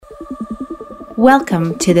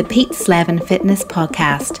Welcome to the Pete Slevin Fitness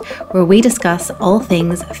Podcast, where we discuss all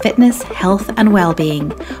things fitness, health and well-being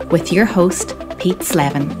with your host, Pete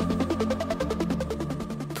Slevin.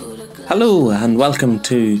 Hello and welcome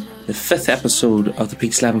to the 5th episode of the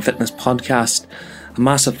Pete Slevin Fitness Podcast. A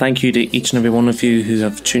massive thank you to each and every one of you who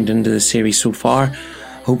have tuned into the series so far.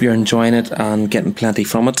 Hope you're enjoying it and getting plenty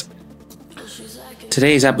from it.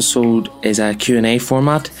 Today's episode is a Q&A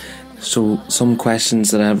format. So some questions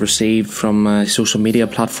that I've received from social media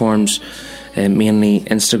platforms, mainly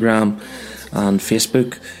Instagram and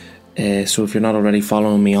Facebook. So if you're not already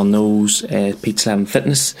following me on those, Pete Slevin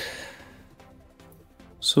Fitness.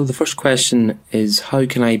 So the first question is, how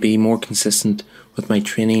can I be more consistent with my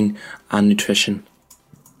training and nutrition?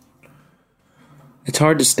 It's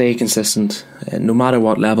hard to stay consistent. No matter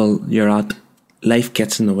what level you're at, life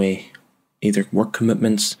gets in the way. Either work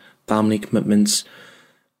commitments, family commitments,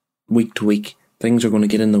 week to week, things are going to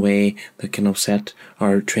get in the way that can upset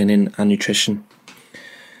our training and nutrition.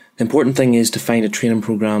 The important thing is to find a training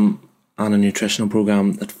program and a nutritional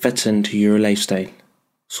program that fits into your lifestyle.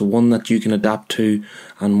 So one that you can adapt to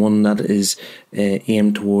and one that is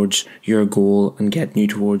aimed towards your goal and getting you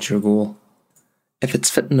towards your goal. If it's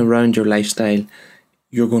fitting around your lifestyle,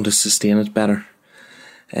 you're going to sustain it better.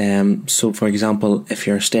 So for example, if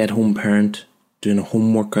you're a stay-at-home parent, doing a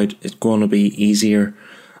home workout is going to be easier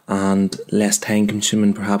and less time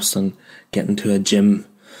consuming perhaps than getting to a gym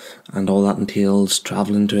and all that entails,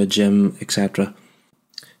 travelling to a gym, etc.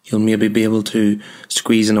 You'll maybe be able to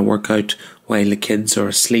squeeze in a workout while the kids are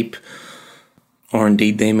asleep, or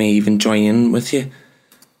indeed they may even join in with you.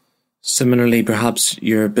 Similarly, perhaps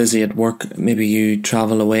you're busy at work, maybe you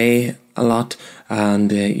travel away a lot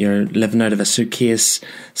and you're living out of a suitcase,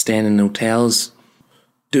 staying in hotels.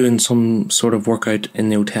 Doing some sort of workout in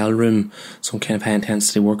the hotel room, some kind of high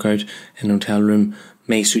intensity workout in the hotel room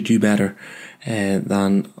may suit you better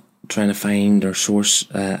than trying to find or source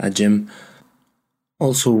a gym.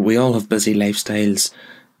 Also, we all have busy lifestyles.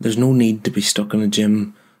 There's no need to be stuck in a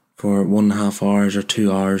gym for 1.5 hours or 2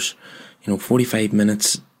 hours. 45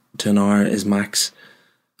 minutes to an hour is max.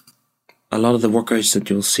 A lot of the workouts that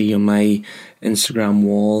you'll see on my Instagram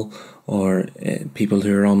wall or people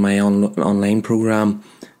who are on my online program,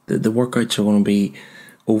 the workouts are going to be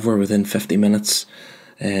over within 50 minutes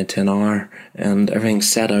to an hour, and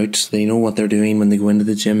everything's set out so they know what they're doing when they go into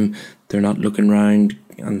the gym. They're not looking around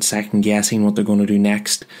and second guessing what they're going to do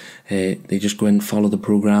next. They just go in, follow the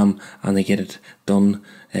program, and they get it done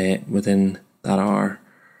within that hour.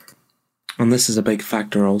 And this is a big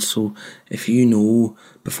factor also. If you know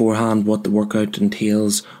beforehand what the workout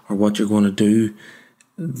entails or what you're going to do,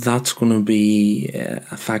 that's going to be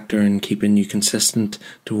a factor in keeping you consistent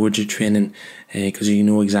towards your training, because you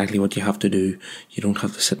know exactly what you have to do. You don't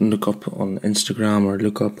have to sit and look up on Instagram or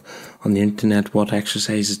look up on the internet what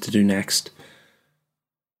exercises to do next.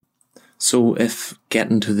 So if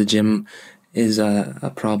getting to the gym is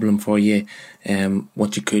a problem for you,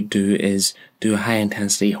 what you could do is do a high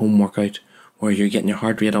intensity home workout where you're getting your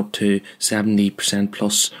heart rate up to 70%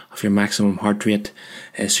 plus of your maximum heart rate,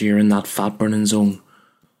 so you're in that fat burning zone.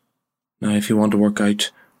 Now, if you want to work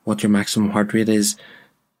out what your maximum heart rate is,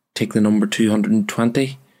 take the number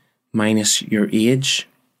 220 minus your age,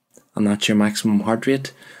 and that's your maximum heart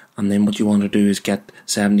rate. And then what you want to do is get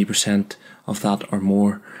 70% of that or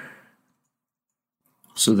more,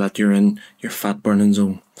 so that you're in your fat burning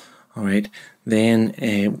zone. Alright,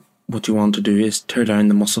 then what you want to do is tear down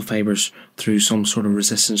the muscle fibres through some sort of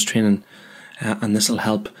resistance training, and this will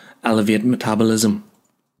help elevate metabolism.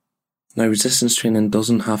 Now, resistance training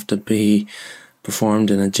doesn't have to be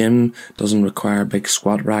performed in a gym, doesn't require big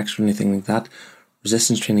squat racks or anything like that.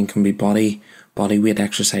 Resistance training can be body weight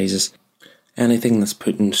exercises, anything that's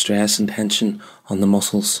putting stress and tension on the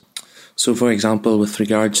muscles. So for example, with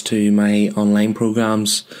regards to my online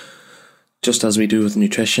programs, just as we do with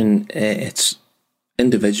nutrition, it's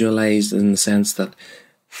individualized in the sense that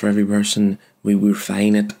for every person we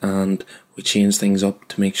refine it and we change things up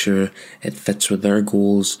to make sure it fits with their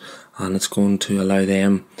goals and it's going to allow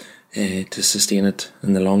them to sustain it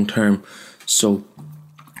in the long term. So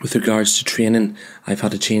with regards to training, I've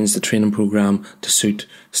had to change the training program to suit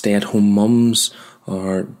stay-at-home mums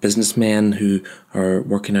or businessmen who are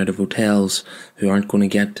working out of hotels who aren't going to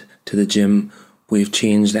get to the gym. We've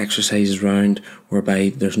changed exercises around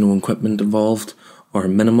whereby there's no equipment involved, or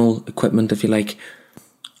minimal equipment if you like,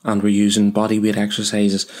 and we're using body weight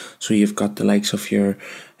exercises. So you've got the likes of your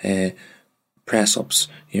press ups,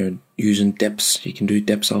 you're using dips. You can do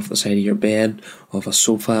dips off the side of your bed, off a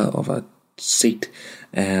sofa, off a seat.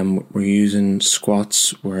 We're using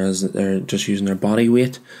squats, whereas they're just using their body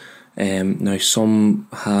weight. Now some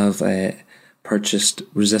have purchased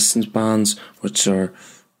resistance bands, which are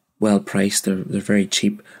well priced. They're very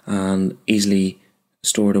cheap and easily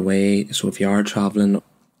stored away. So if you are travelling,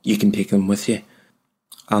 you can take them with you.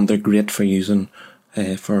 And they're great for using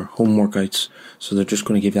for home workouts. So they're just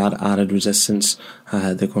going to give you that added resistance.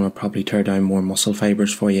 They're going to probably tear down more muscle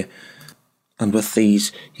fibres for you. And with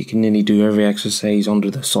these, you can nearly do every exercise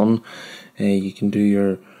under the sun. You can do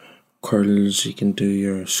your curls, you can do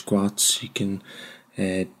your squats, you can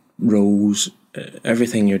rows,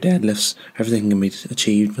 everything, your deadlifts, everything can be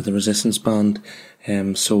achieved with a resistance band.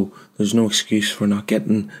 So there's no excuse for not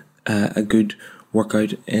getting a good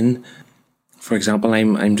workout in. For example,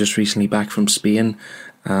 I'm just recently back from Spain,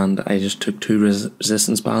 and I just took 2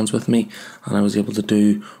 resistance bands with me, and I was able to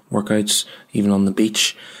do workouts even on the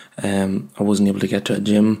beach. I wasn't able to get to a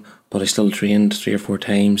gym, but I still trained 3 or 4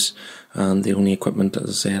 times, and the only equipment, as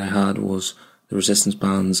I said, I had was the resistance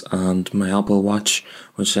bands and my Apple Watch,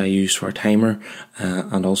 which I use for a timer.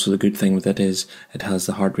 And also the good thing with it is it has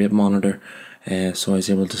the heart rate monitor, so I was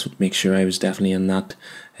able to make sure I was definitely in that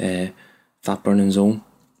fat burning zone.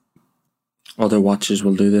 Other watches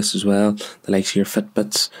will do this as well, the likes of your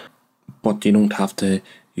Fitbits, but you don't have to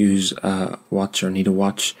use a watch or need a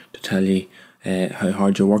watch to tell you how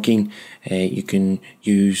hard you're working. You can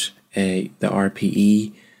use the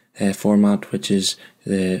RPE format, which is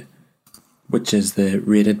the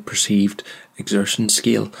rated perceived exertion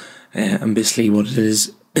scale, and basically what it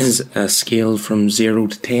is a scale from 0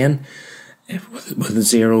 to 10, with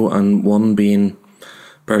 0 and 1 being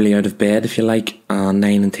barely out of bed, if you like, and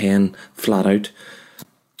 9 and 10 flat out.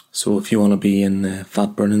 So if you want to be in the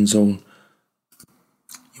fat burning zone,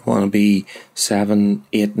 you want to be 7,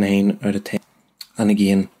 8, 9 out of 10. And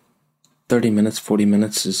again, 30 minutes, 40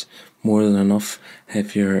 minutes is more than enough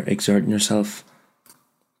if you're exerting yourself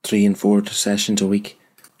 3 and 4 sessions a week.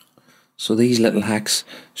 So these little hacks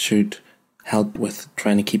should help with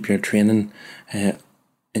trying to keep your training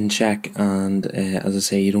in check. And as I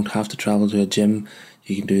say, you don't have to travel to a gym.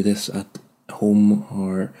 You can do this at home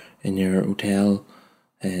or in your hotel.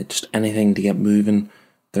 Just anything to get moving,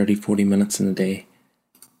 30-40 minutes in a day.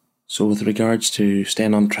 So with regards to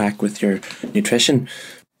staying on track with your nutrition,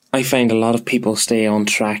 I find a lot of people stay on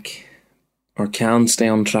track or can stay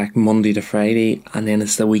on track Monday to Friday, and then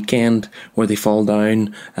it's the weekend where they fall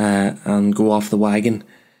down and go off the wagon.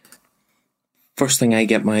 First thing I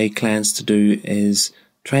get my clients to do is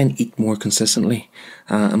try and eat more consistently,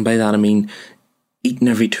 and by that I mean eating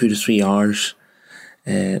every 2 to 3 hours.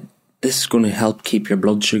 This is going to help keep your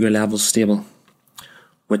blood sugar levels stable,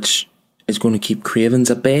 which is going to keep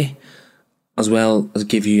cravings at bay, as well as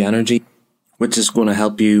give you energy, which is going to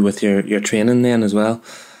help you with your training then as well.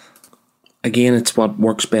 Again, it's what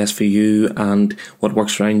works best for you and what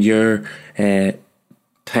works around your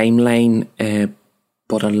timeline.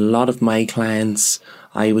 But a lot of my clients,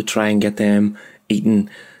 I would try and get them eating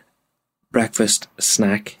breakfast,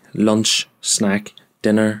 snack, lunch, snack,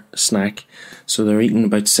 dinner, snack. So they're eating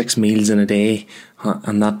about 6 meals in a day,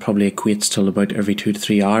 and that probably equates to about every 2 to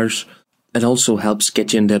 3 hours. It also helps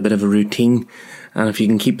get you into a bit of a routine, and if you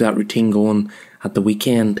can keep that routine going at the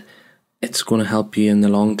weekend, it's going to help you in the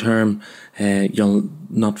long term. You'll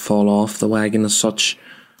not fall off the wagon as such.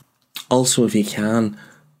 Also, if you can,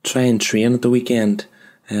 try and train at the weekend.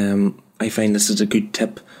 I find this is a good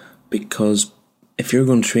tip, because if you're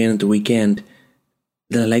going to train at the weekend,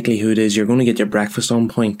 the likelihood is you're going to get your breakfast on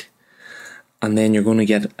point, and then you're going to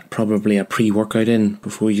get probably a pre-workout in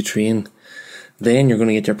before you train. Then you're going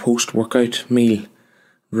to get your post-workout meal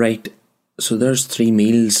right. So there's 3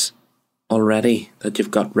 meals already that you've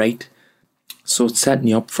got right. So it's setting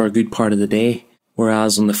you up for a good part of the day.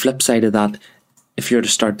 Whereas on the flip side of that, if you're to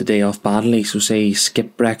start the day off badly, so say you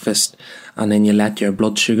skip breakfast and then you let your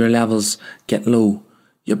blood sugar levels get low,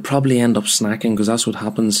 you'll probably end up snacking, because that's what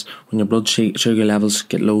happens when your blood sugar levels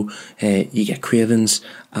get low. You get cravings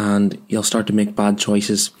and you'll start to make bad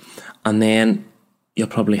choices, and then you'll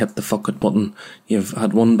probably hit the fuck it button. You've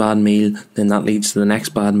had one bad meal, then that leads to the next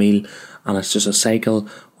bad meal, and it's just a cycle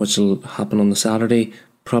which will happen on the Saturday,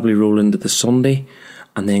 probably roll into the Sunday,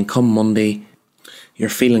 and then come Monday you're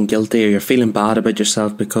feeling guilty or you're feeling bad about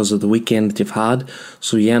yourself because of the weekend that you've had,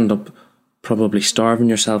 so you end up probably starving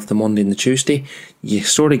yourself the Monday and the Tuesday. You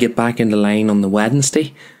sort of get back into line on the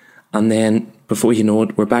Wednesday, and then before you know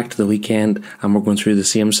it, we're back to the weekend and we're going through the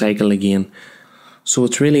same cycle again. So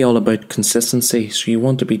it's really all about consistency. So you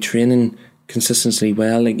want to be training consistently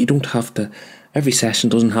well. Like, you don't have to, every session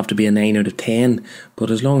doesn't have to be a 9 out of 10, but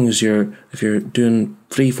as long as if you're doing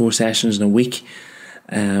 3-4 sessions in a week,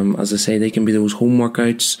 as I say, they can be those home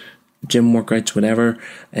workouts, gym workouts, whatever,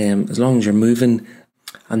 as long as you're moving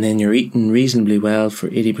and then you're eating reasonably well for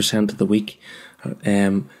 80% of the week,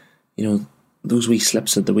 those wee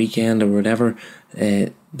slips at the weekend or whatever,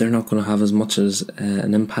 they're not going to have as much as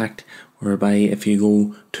an impact, whereby if you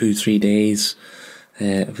go 2-3 days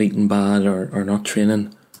of eating bad or not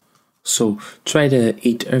training. So try to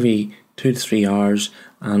eat every 2 to 3 hours,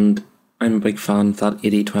 and I'm a big fan of that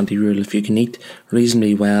 80-20 rule. If you can eat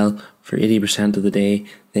reasonably well for 80% of the day,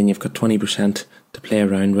 then you've got 20% to play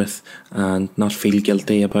around with and not feel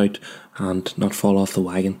guilty about and not fall off the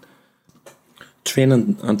wagon.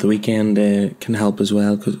 Training at the weekend can help as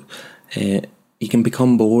well, because you can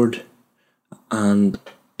become bored, and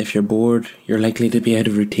if you're bored you're likely to be out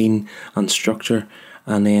of routine and structure,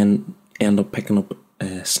 and then end up picking up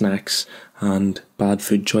snacks and bad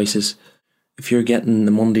food choices. If you're getting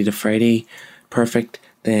the Monday to Friday perfect,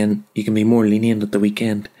 then you can be more lenient at the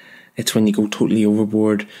weekend. It's when you go totally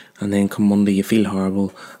overboard and then come Monday you feel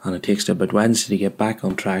horrible, and it takes to about Wednesday to get back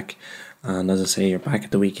on track, and as I say, you're back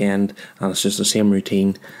at the weekend and it's just the same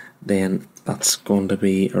routine, then that's going to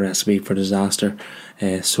be a recipe for disaster.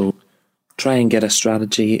 So try and get a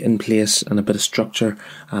strategy in place and a bit of structure,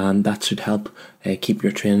 and that should help keep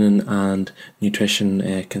your training and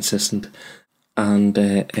nutrition consistent. And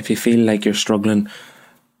if you feel like you're struggling,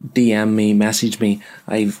 DM me, message me.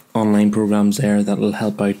 I've online programs there that'll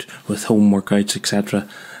help out with home workouts, etc.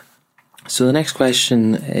 So the next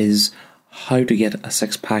question is how to get a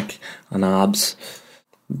 6-pack and abs.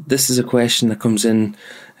 This is a question that comes in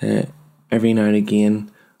every now and again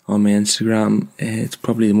on my Instagram. It's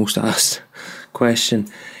probably the most asked question.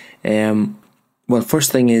 Well,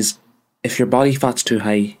 first thing is, if your body fat's too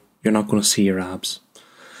high, you're not going to see your abs.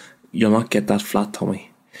 You'll not get that flat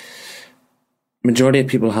tummy. Majority of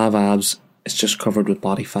people have abs, it's just covered with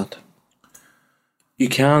body fat. You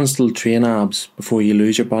can still train abs before you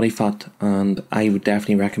lose your body fat, and I would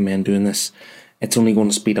definitely recommend doing this. It's only going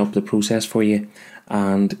to speed up the process for you,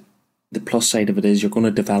 and the plus side of it is you're going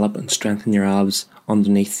to develop and strengthen your abs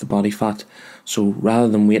underneath the body fat. So rather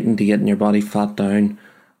than waiting to get your body fat down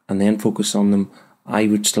and then focus on them, I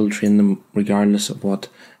would still train them regardless of what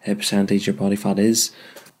percentage your body fat is.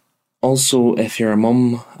 Also, if you're a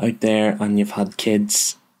mum out there and you've had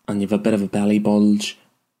kids and you've a bit of a belly bulge,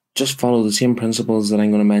 just follow the same principles that I'm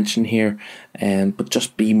going to mention here, but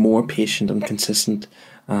just be more patient and consistent,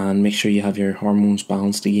 and make sure you have your hormones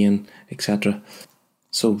balanced again, etc.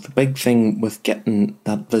 So the big thing with getting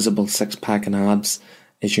that visible 6-pack and abs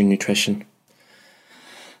is your nutrition.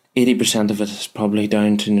 80% of it is probably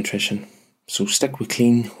down to nutrition. So stick with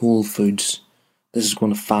clean, whole foods. This is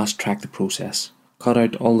going to fast track the process. Cut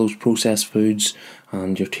out all those processed foods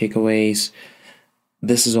and your takeaways.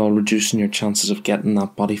 This is all reducing your chances of getting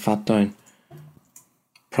that body fat down.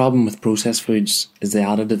 Problem with processed foods is the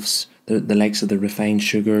additives, the likes of the refined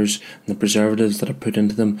sugars and the preservatives that are put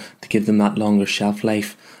into them to give them that longer shelf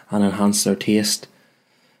life and enhance their taste.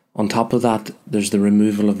 On top of that, there's the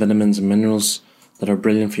removal of vitamins and minerals that are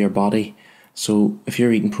brilliant for your body. So if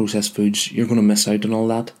you're eating processed foods, you're going to miss out on all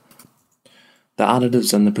that. The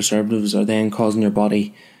additives and the preservatives are then causing your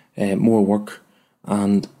body more work,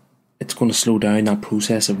 and it's going to slow down that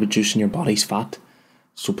process of reducing your body's fat.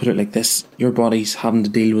 So put it like this, your body's having to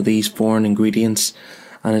deal with these foreign ingredients,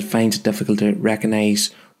 and it finds it difficult to recognise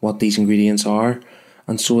what these ingredients are,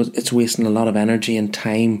 and so it's wasting a lot of energy and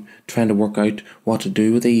time trying to work out what to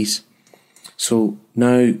do with these. So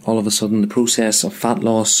now all of a sudden the process of fat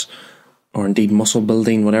loss, or indeed muscle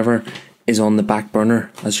building, whatever, is on the back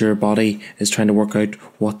burner as your body is trying to work out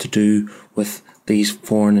what to do with these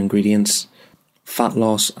foreign ingredients. Fat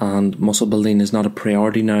loss and muscle building is not a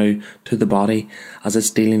priority now to the body, as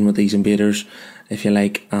it's dealing with these invaders, if you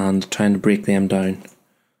like, and trying to break them down.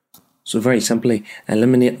 So very simply,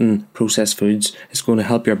 eliminating processed foods is going to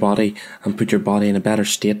help your body and put your body in a better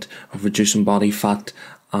state of reducing body fat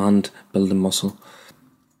and building muscle.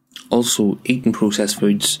 Also, eating processed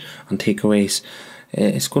foods and takeaways,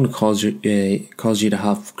 it's going to cause you to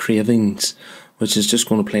have cravings, which is just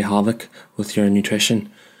going to play havoc with your nutrition.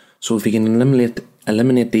 So if you can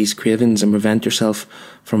eliminate these cravings and prevent yourself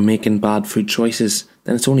from making bad food choices,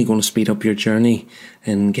 then it's only going to speed up your journey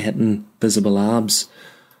in getting visible abs.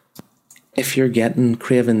 If you're getting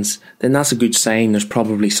cravings, then that's a good sign there's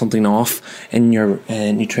probably something off in your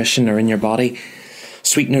nutrition or in your body.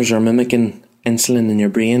 Sweeteners are mimicking insulin in your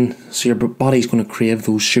brain, so your body's going to crave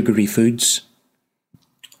those sugary foods.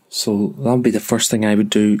 So that would be the first thing I would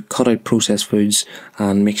do: cut out processed foods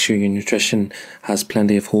and make sure your nutrition has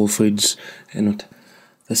plenty of whole foods in it.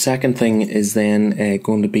 The second thing is then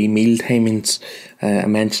going to be meal timings. I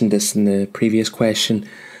mentioned this in the previous question.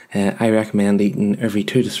 I recommend eating every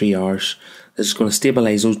 2 to 3 hours. This is going to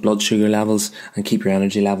stabilise those blood sugar levels and keep your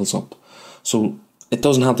energy levels up. So it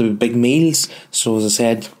doesn't have to be big meals. So as I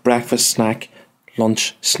said, breakfast, snack,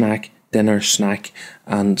 lunch, snack, dinner, snack,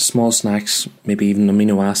 and small snacks, maybe even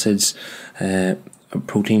amino acids, a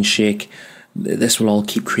protein shake. This will all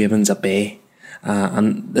keep cravings at bay.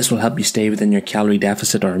 And this will help you stay within your calorie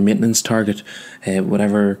deficit or maintenance target.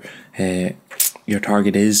 Whatever your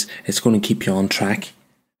target is, it's going to keep you on track.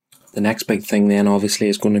 The next big thing then obviously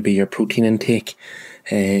is going to be your protein intake,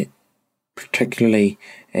 particularly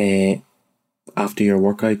after your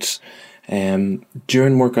workouts.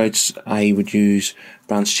 During workouts I would use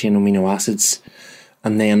branched chain amino acids,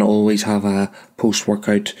 and then always have a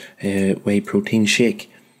post-workout whey protein shake.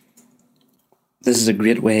 This is a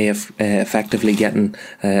great way of effectively getting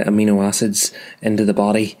amino acids into the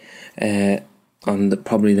body, and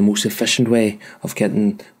probably the most efficient way of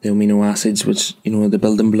getting the amino acids, which, the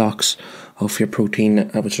building blocks of your protein,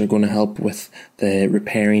 which are going to help with the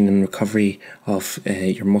repairing and recovery of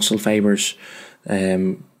your muscle fibres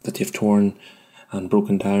that you've torn and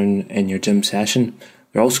broken down in your gym session.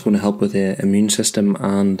 They're also going to help with the immune system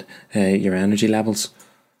and your energy levels.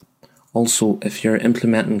 Also, if you're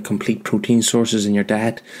implementing complete protein sources in your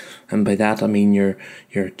diet, and by that I mean your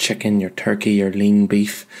chicken, your turkey, your lean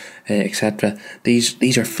beef, etc.,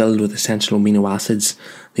 these are filled with essential amino acids.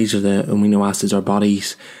 These are the amino acids our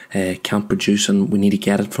bodies can't produce, and we need to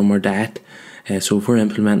get it from our diet. So if we're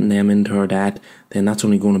implementing them into our diet, then that's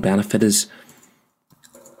only going to benefit us.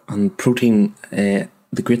 And protein, the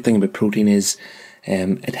great thing about protein is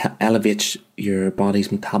it elevates your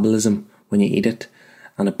body's metabolism when you eat it,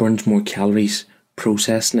 and it burns more calories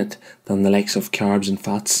processing it than the likes of carbs and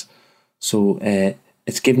fats. So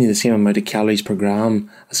it's giving you the same amount of calories per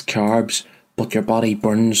gram as carbs, but your body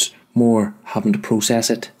burns more having to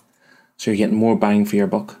process it. So you're getting more bang for your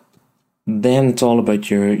buck. Then it's all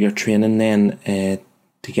about your training then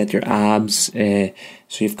to get your abs. So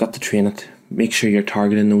you've got to train it. Make sure you're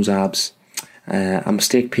targeting those abs. A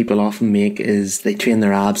mistake people often make is they train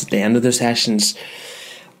their abs at the end of their sessions.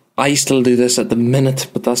 I still do this at the minute,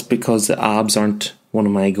 but that's because the abs aren't one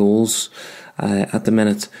of my goals at the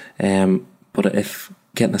minute. But if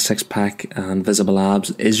getting a six-pack and visible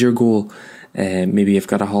abs is your goal, maybe you've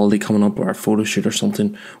got a holiday coming up or a photo shoot or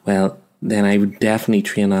something, well, then I would definitely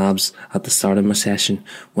train abs at the start of my session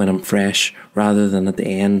when I'm fresh, rather than at the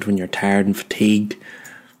end when you're tired and fatigued.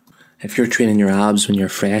 If you're training your abs when you're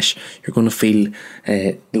fresh, you're going to feel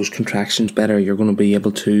those contractions better. You're going to be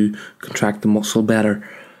able to contract the muscle better.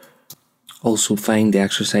 Also, find the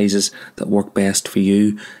exercises that work best for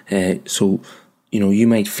you. So, you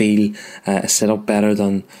might feel a sit-up better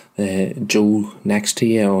than Joe next to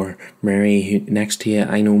you or Mary next to you.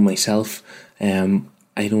 I know myself,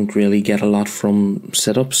 I don't really get a lot from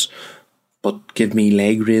sit-ups, but give me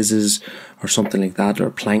leg raises or something like that, or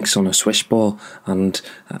planks on a swish ball, and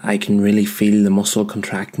I can really feel the muscle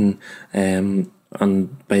contracting, and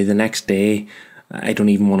by the next day I don't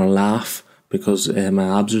even want to laugh because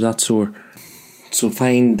my abs are that sore. So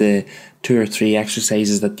find the 2 or 3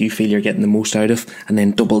 exercises that you feel you're getting the most out of, and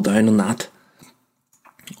then double down on that.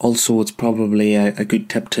 Also, it's probably a good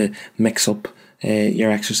tip to mix up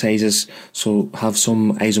your exercises, so have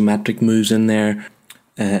some isometric moves in there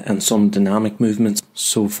and some dynamic movements.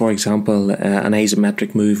 So for example, an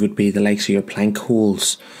isometric move would be the likes of your plank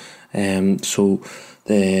holds. So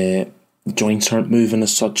the joints aren't moving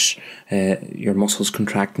as such, your muscles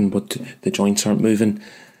contracting but the joints aren't moving.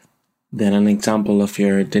 Then an example of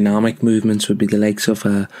your dynamic movements would be the likes of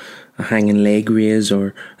a hanging leg raise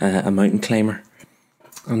or a mountain climber.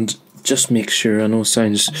 And just make sure, I know it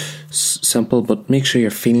sounds simple, but make sure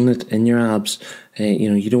you're feeling it in your abs.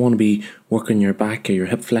 You don't want to be working your back or your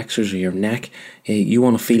hip flexors or your neck. You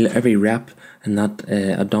want to feel every rep in that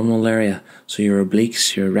abdominal area. So your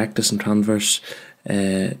obliques, your rectus and transverse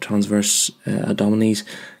abdominis,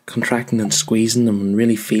 contracting and squeezing them, and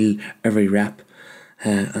really feel every rep.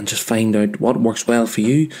 And just find out what works well for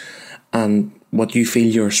you and what you feel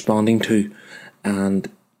you're responding to, and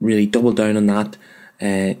really double down on that.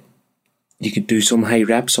 You could do some high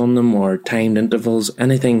reps on them or timed intervals,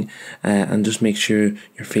 anything, and just make sure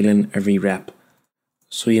you're feeling every rep.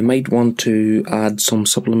 So you might want to add some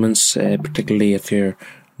supplements, particularly if you're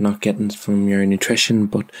not getting from your nutrition,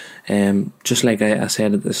 but just like I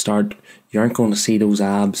said at the start, you aren't going to see those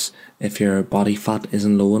abs if your body fat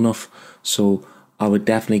isn't low enough. So I would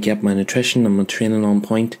definitely get my nutrition and my training on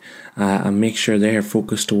point, and make sure they're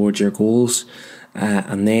focused towards your goals.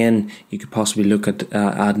 And then you could possibly look at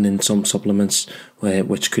adding in some supplements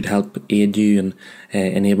which could help aid you and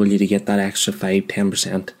enable you to get that extra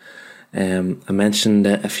 5-10%. I mentioned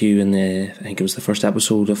a few in I think it was the first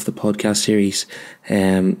episode of the podcast series.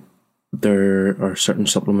 There are certain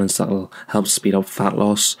supplements that will help speed up fat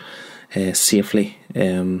loss safely.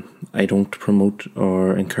 I don't promote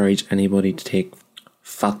or encourage anybody to take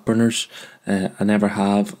fat burners. I never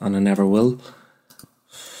have and I never will.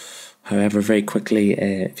 However, very quickly,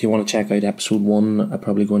 if you want to check out episode 1, I'll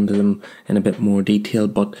probably go into them in a bit more detail,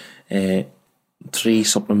 but 3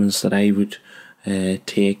 supplements that I would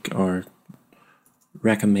take or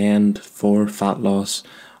recommend for fat loss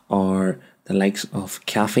are the likes of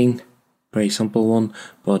caffeine. Very simple one,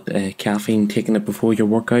 but caffeine, taking it before your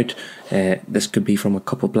workout. This could be from a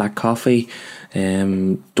cup of black coffee.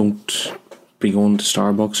 Don't be going to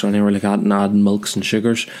Starbucks or anywhere like that and adding milks and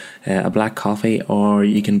sugars. A black coffee, or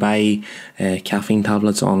you can buy caffeine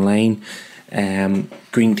tablets online.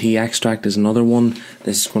 Green tea extract is another one.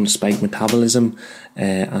 This is going to spike metabolism.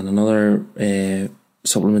 And another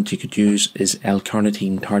supplement you could use is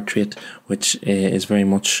L-carnitine tartrate, which is very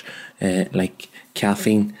much like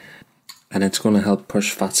caffeine, and it's going to help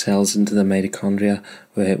push fat cells into the mitochondria,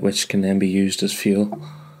 which can then be used as fuel.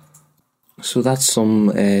 So that's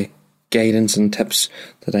some guidance and tips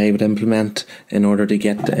that I would implement in order to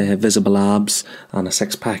get visible abs and a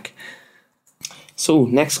six-pack. So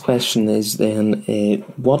next question is then,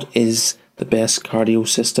 what is the best cardio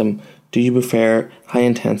system? Do you prefer high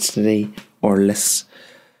intensity or less?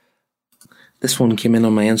 This one came in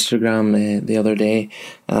on my Instagram the other day.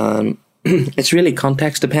 It's really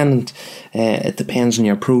context dependent. It depends on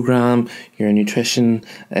your program, your nutrition,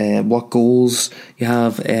 what goals you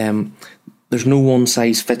have. There's no one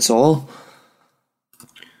size fits all.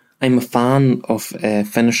 I'm a fan of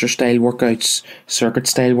finisher style workouts, circuit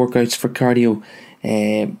style workouts for cardio.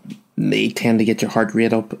 They tend to get your heart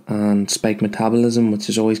rate up and spike metabolism, which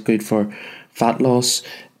is always good for fat loss.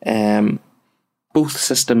 Both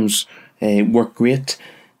systems work great.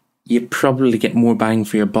 You probably get more bang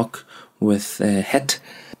for your buck with HITT,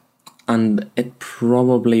 and it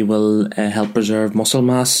probably will help preserve muscle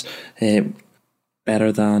mass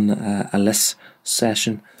better than a less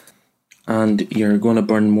session, and you're going to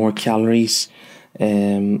burn more calories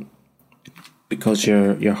because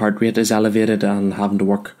your heart rate is elevated and having to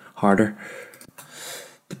work harder.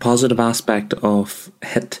 The positive aspect of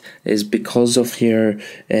HITT is because you're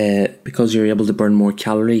able to burn more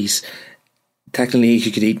calories. Technically,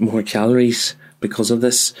 you could eat more calories because of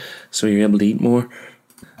this, so you're able to eat more.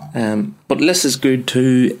 But less is good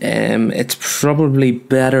too. It's probably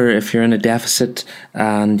better if you're in a deficit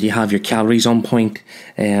and you have your calories on point.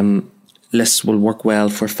 Less will work well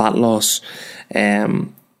for fat loss.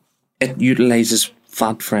 It utilises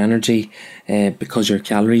fat for energy because your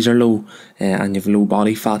calories are low and you have low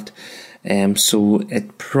body fat. So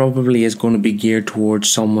it probably is going to be geared towards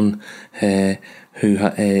someone who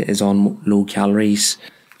is on low calories.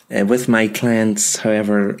 With my clients,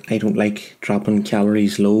 however, I don't like dropping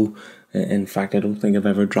calories low. In fact, I don't think I've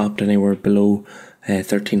ever dropped anywhere below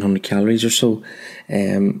 1300 calories or so.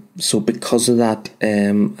 So because of that,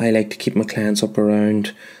 I like to keep my clients up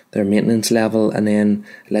around their maintenance level and then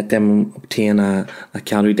let them obtain a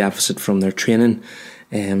calorie deficit from their training.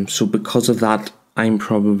 So because of that, I'm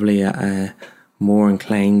probably more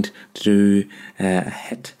inclined to do a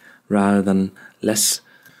HITT rather than less.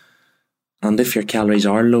 And if your calories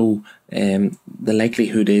are low, the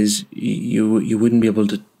likelihood is you wouldn't be able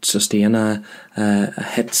to sustain a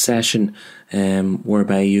HITT session,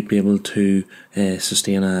 whereby you'd be able to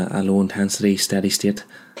sustain a low intensity steady state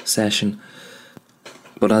session.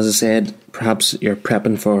 But as I said, perhaps you're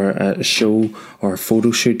prepping for a show or a photo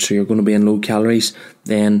shoot, so you're going to be in low calories,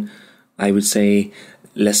 then I would say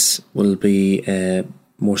less will be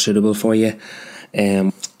more suitable for you.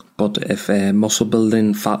 But if muscle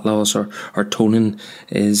building, fat loss or toning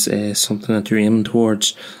is something that you're aiming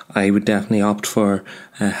towards, I would definitely opt for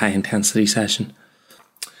a high intensity session.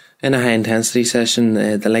 In a high intensity session,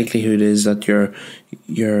 the likelihood is that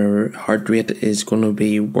your heart rate is going to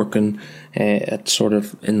be working at sort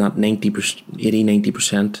of in that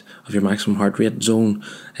 80-90% of your maximum heart rate zone,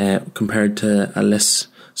 compared to a less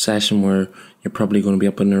session where you're probably going to be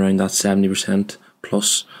up and around that 70%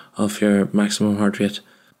 plus of your maximum heart rate.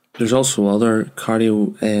 There's also other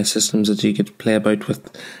cardio systems that you could play about with,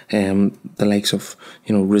 the likes of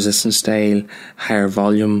resistance style, higher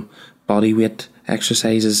volume, body weight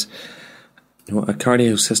exercises. A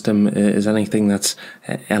cardio system is anything that's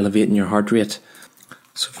elevating your heart rate.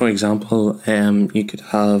 So, for example, you could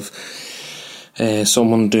have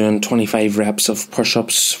someone doing 25 reps of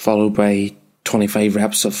push-ups followed by 25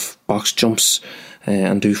 reps of box jumps,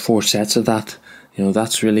 and do 4 sets of that.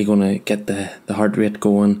 that's really going to get the heart rate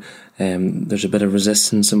going. There's a bit of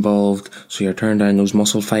resistance involved, so you're turning down those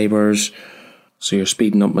muscle fibres, so you're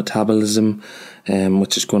speeding up metabolism,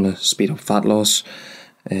 which is going to speed up fat loss.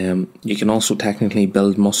 You can also technically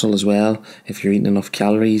build muscle as well if you're eating enough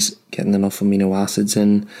calories, getting enough amino acids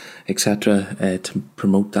in, etc., to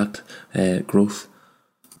promote that growth.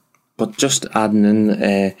 But just adding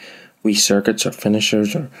in wee circuits or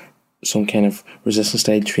finishers or some kind of resistance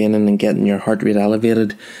style training and getting your heart rate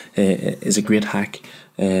elevated is a great hack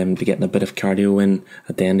to getting a bit of cardio in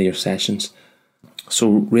at the end of your sessions. So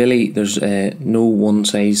really there's no one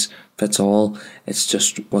size fits all. It's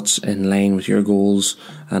just what's in line with your goals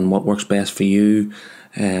and what works best for you.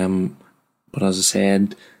 But as I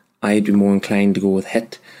said, I'd be more inclined to go with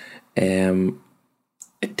HITT.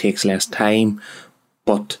 It takes less time,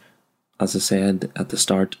 but as I said at the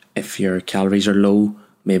start, if your calories are low,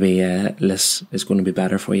 maybe less is going to be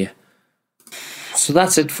better for you. So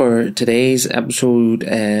that's it for today's episode.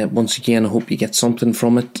 Once again, I hope you get something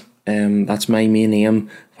from it. That's my main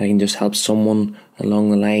aim, if I can just help someone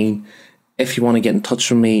along the line. If you want to get in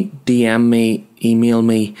touch with me, DM me, email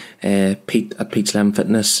me, Pete at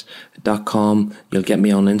Pete11fitness.com. You'll get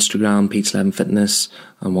me on Instagram, Pete11fitness.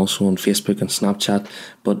 I'm also on Facebook and Snapchat.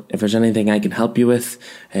 But if there's anything I can help you with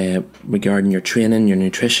regarding your training, your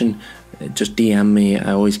nutrition, just DM me.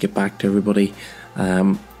 I always get back to everybody.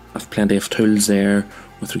 I've plenty of tools there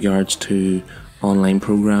with regards to online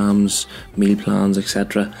programs, meal plans,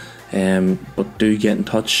 etc. But do get in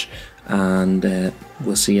touch, and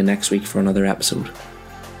we'll see you next week for another episode.